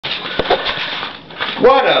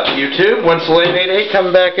What up, YouTube? Winslow888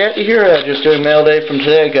 coming back at you here. Just doing mail day from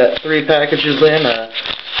today. I got 3 packages in.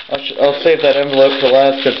 I'll save that envelope for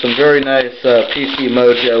last. Got some very nice PC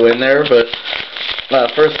Mojo in there. But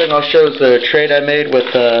first thing I'll show is the trade I made with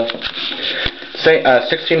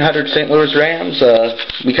 1600 St. Louis Rams.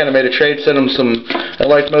 We kind of made a trade, sent him some. I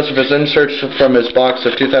liked most of his inserts from his box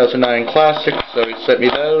of 2009 Classics, so he sent me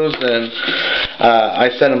those, and I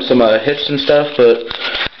sent him some hits and stuff, but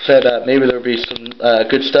said maybe there would be some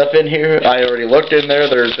good stuff in here. I already looked in there.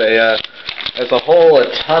 There's as a whole a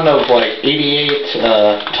ton of like 88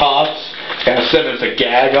 tops. Kind of said as a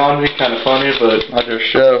gag on me, kind of funny, but I'll just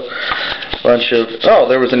show a bunch of. Oh,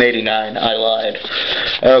 there was an 89. I lied.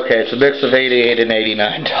 Okay, it's a mix of 88 and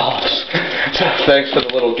 89 tops. So thanks for the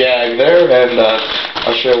little gag there, and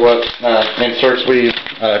I'll show what inserts we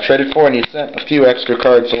traded for, and he sent a few extra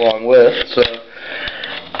cards along with. So.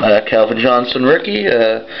 Calvin Johnson rookie,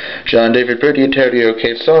 John David Brady, Terrio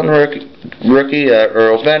K-Son rookie,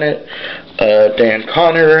 Earl Bennett, Dan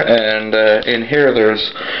Connor, and in here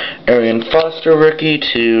there's Arian Foster rookie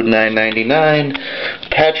to 999,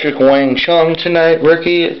 Patrick Wang Chung tonight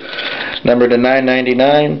rookie, number to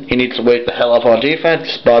 999. He needs to wake the hell up on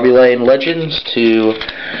defense. Bobby Lane Legends to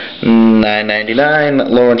 999,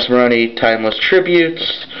 Lawrence Maroney Timeless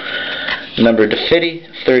Tributes, number to 50,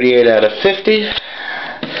 38 out of 50.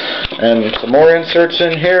 And some more inserts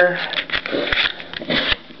in here.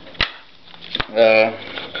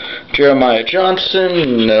 Jeremiah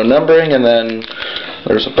Johnson, no numbering, and then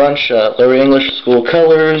there's a bunch. Larry English, School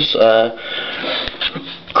Colors.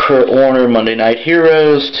 Kurt Warner, Monday Night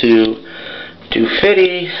Heroes to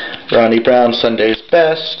 250. Ronnie Brown, Sunday's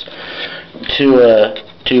Best to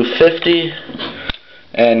 250.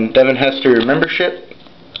 And Devin Hester Membership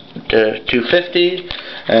to 250.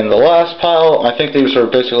 And the last pile, I think these are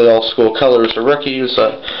basically all School Colors or rookies.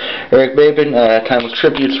 Eric Babin, Timeless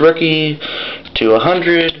Tributes rookie to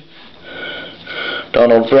 100.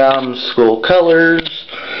 Donald Brown, School Colors.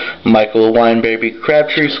 Michael Winebaby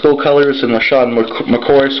Crabtree, School Colors, and LaShawn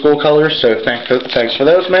McCoy, School Colors. So thanks for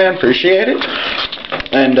those, man. Appreciate it.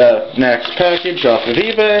 And next package off of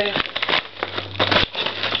eBay.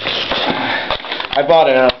 I bought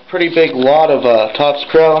a pretty big lot of Topps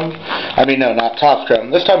Chrome. I mean, no, not Topps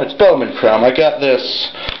Chrome. This time it's Bowman Chrome. I got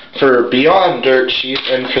this for Beyond Dirt Cheap,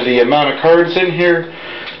 and for the amount of cards in here,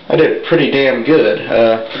 I did pretty damn good.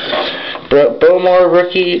 Bomar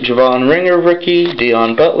rookie, Javon Ringer rookie,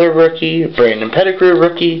 Dion Butler rookie, Brandon Pettigrew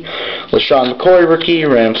rookie, LaShawn McCoy rookie,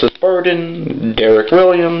 Ramses Burden, Derek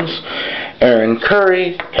Williams, Aaron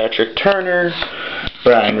Curry, Patrick Turner,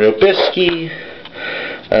 Brian Robisky,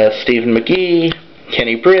 Stephen McGee,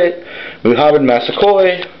 Kenny Britt, Muhammad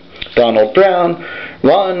Massaquoi, Donald Brown,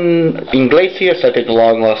 Ron Iglesias, I think the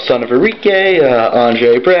long-lost son of Enrique,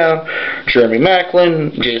 Andre Brown, Jeremy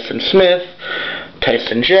Macklin, Jason Smith,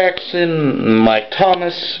 Tyson Jackson, Mike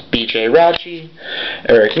Thomas, BJ Raji,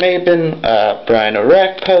 Eric Mabin, Brian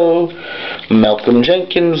Orakpo, Malcolm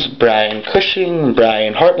Jenkins, Brian Cushing,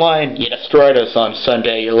 Brian Hartline. You destroyed us on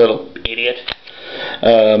Sunday, you little idiot.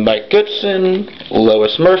 Mike Goodson,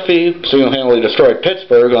 Lois Murphy, single-handedly destroyed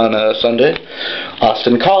Pittsburgh on Sunday.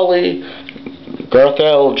 Austin Collie, Garth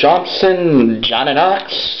L. Johnson, Johnny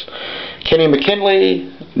Knox, Kenny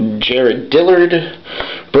McKinley, Jared Dillard,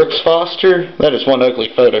 Brooks Foster. That is one ugly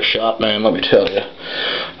Photoshop, man, let me tell you.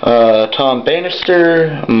 Tom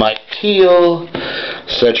Bannister, Mike Teal,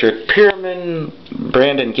 Cedric Pierman,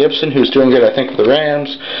 Brandon Gibson, who's doing good, I think, for the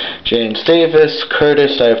Rams, James Davis,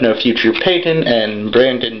 Curtis, I have no future Peyton, and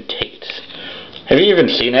Brandon Tate. Have you even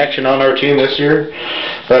seen action on our team this year?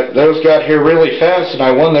 But those got here really fast, and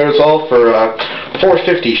I won those all for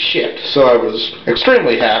 $450 shipped, so I was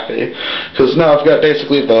extremely happy, because now I've got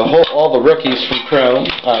basically all the rookies from Chrome,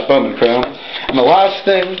 Bowman Chrome. And the last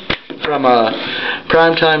thing from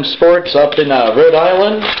Primetime Sports up in Rhode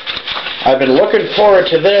Island, I've been looking forward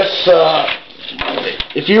to this.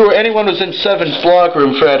 If anyone was in Seven's vlog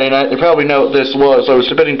room Friday night, they probably know what this was. I was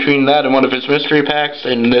debating between that and one of his mystery packs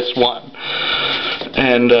and this one.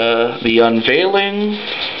 And the unveiling,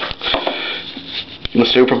 the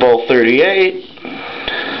Super Bowl 38.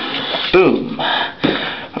 Boom.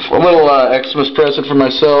 A little Xmas present for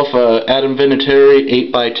myself. Adam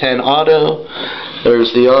Vinatieri 8x10 auto.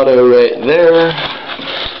 There's the auto right there.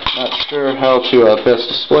 Not sure how to best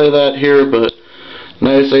display that here, but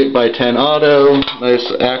nice 8x10 auto.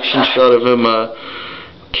 Nice action shot of him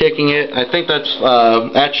kicking it. I think that's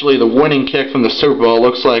actually the winning kick from the Super Bowl.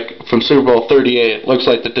 Looks like from Super Bowl 38. Looks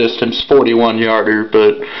like the distance 41-yarder,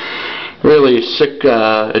 but really sick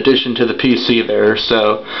addition to the PC there.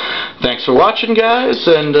 So thanks for watching, guys,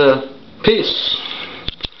 and peace.